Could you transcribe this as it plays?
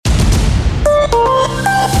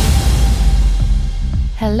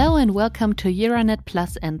Hello and welcome to Euranet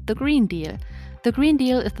Plus and The Green Deal. The Green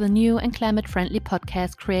Deal is the new and climate-friendly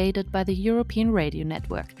podcast created by the European Radio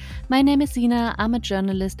Network. My name is Zina, I'm a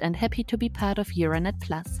journalist and happy to be part of Euranet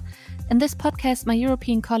Plus. In this podcast, my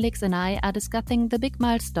European colleagues and I are discussing the big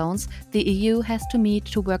milestones the EU has to meet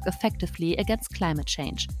to work effectively against climate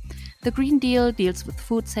change. The Green Deal deals with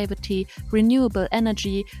food safety, renewable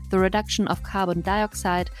energy, the reduction of carbon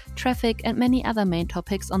dioxide, traffic and many other main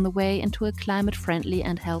topics on the way into a climate-friendly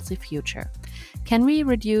and healthy future. Can we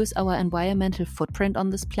reduce our environmental footprint on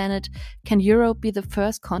this planet? Can Europe be the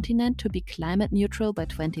first continent to be climate neutral by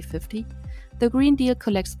 2050? The Green Deal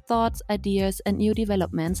collects thoughts, ideas and new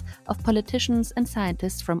developments of politicians and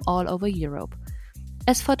scientists from all over Europe.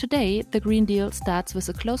 As for today, the Green Deal starts with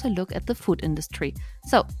a closer look at the food industry.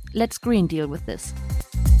 So, let's Green Deal with this.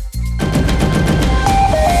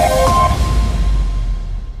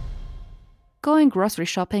 Going grocery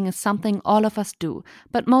shopping is something all of us do,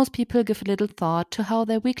 but most people give little thought to how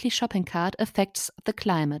their weekly shopping cart affects the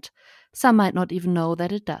climate. Some might not even know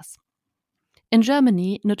that it does. In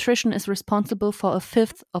Germany, nutrition is responsible for a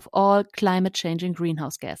fifth of all climate-changing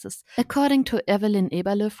greenhouse gases. According to Evelyn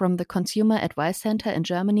Eberle from the Consumer Advice Center in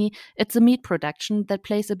Germany, it's the meat production that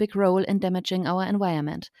plays a big role in damaging our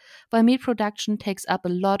environment. While meat production takes up a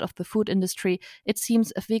lot of the food industry, it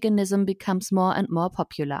seems veganism becomes more and more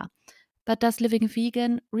popular. But does living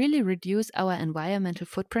vegan really reduce our environmental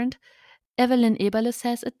footprint? Evelyn Eberle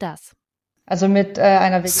says it does.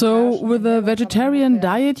 So, with a vegetarian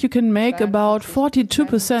diet, you can make about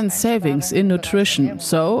 42% savings in nutrition.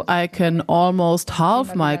 So, I can almost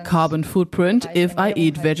halve my carbon footprint if I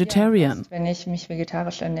eat vegetarian.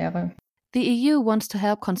 The EU wants to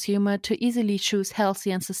help consumers to easily choose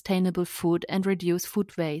healthy and sustainable food and reduce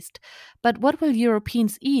food waste. But what will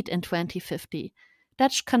Europeans eat in 2050?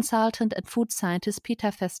 Dutch consultant and food scientist Peter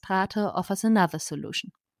Verstraete offers another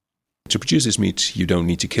solution. To produce this meat, you don't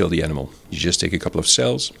need to kill the animal. You just take a couple of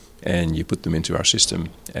cells and you put them into our system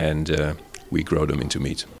and we grow them into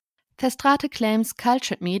meat. Verstraete claims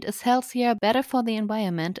cultured meat is healthier, better for the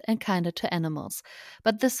environment and kinder to animals.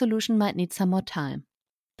 But this solution might need some more time.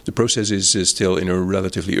 The process is still in a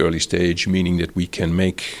relatively early stage, meaning that we can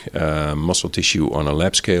make muscle tissue on a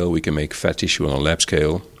lab scale, we can make fat tissue on a lab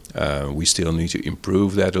scale. We still need to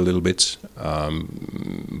improve that a little bit,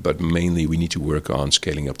 but mainly we need to work on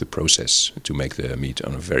scaling up the process to make the meat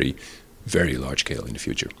on a very, very large scale in the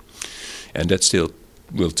future. And that still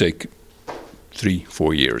will take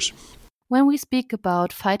 3-4 years. When we speak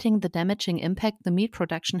about fighting the damaging impact the meat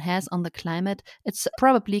production has on the climate, it's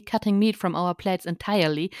probably cutting meat from our plates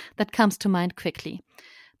entirely that comes to mind quickly.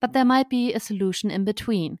 But there might be a solution in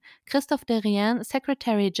between. Christophe Derrien,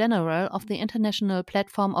 Secretary General of the International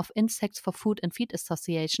Platform of Insects for Food and Feed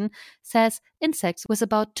Association, says insects with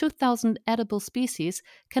about 2,000 edible species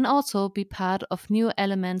can also be part of new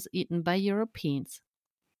elements eaten by Europeans.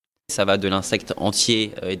 Ça va de l'insecte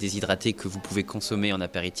entier et déshydraté que vous pouvez consommer en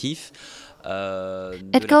apéritif.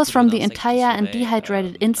 It goes from the entire and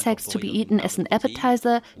dehydrated insects to be eaten as an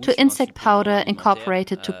appetizer to insect powder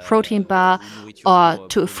incorporated to protein bar or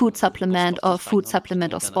to a food supplement or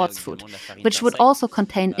sports food, which would also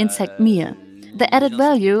contain insect meal. The added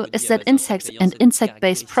value is that insects and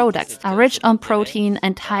insect-based products are rich on protein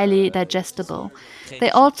and highly digestible. They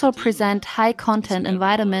also present high content in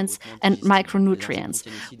vitamins and micronutrients,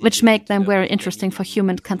 which make them very interesting for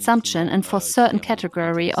human consumption and for certain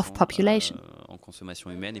category of population.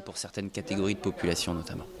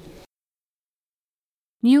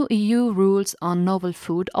 New EU rules on novel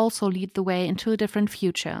food also lead the way into a different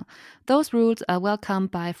future. Those rules are welcomed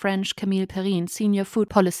by French Camille Perrine, Senior Food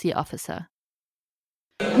Policy Officer.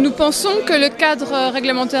 We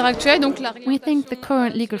think the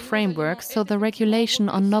current legal framework, so the regulation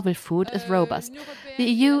on novel food, is robust. The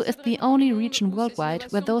EU is the only region worldwide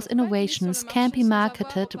where those innovations can be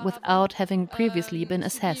marketed without having previously been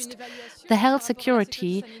assessed. The health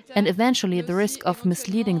security and eventually the risk of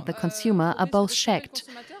misleading the consumer are both checked.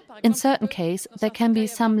 In certain cases, there can be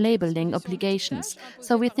some labeling obligations,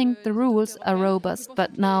 so we think the rules are robust,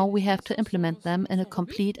 but now we have to implement them in a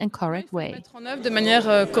complete and correct way.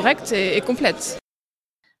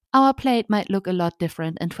 Our plate might look a lot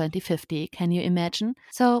different in 2050, can you imagine?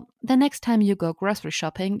 So, the next time you go grocery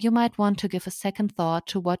shopping, you might want to give a second thought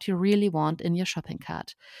to what you really want in your shopping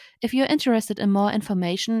cart. If you're interested in more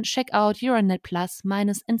information, check out Euranet Plus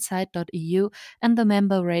 -insight.eu and the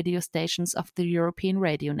member radio stations of the European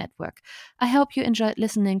Radio Network. I hope you enjoyed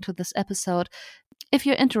listening to this episode. If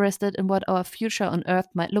you're interested in what our future on Earth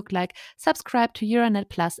might look like, subscribe to Euranet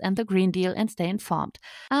Plus and The Green Deal and stay informed.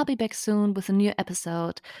 I'll be back soon with a new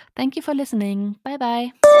episode. Thank you for listening. Bye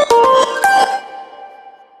bye.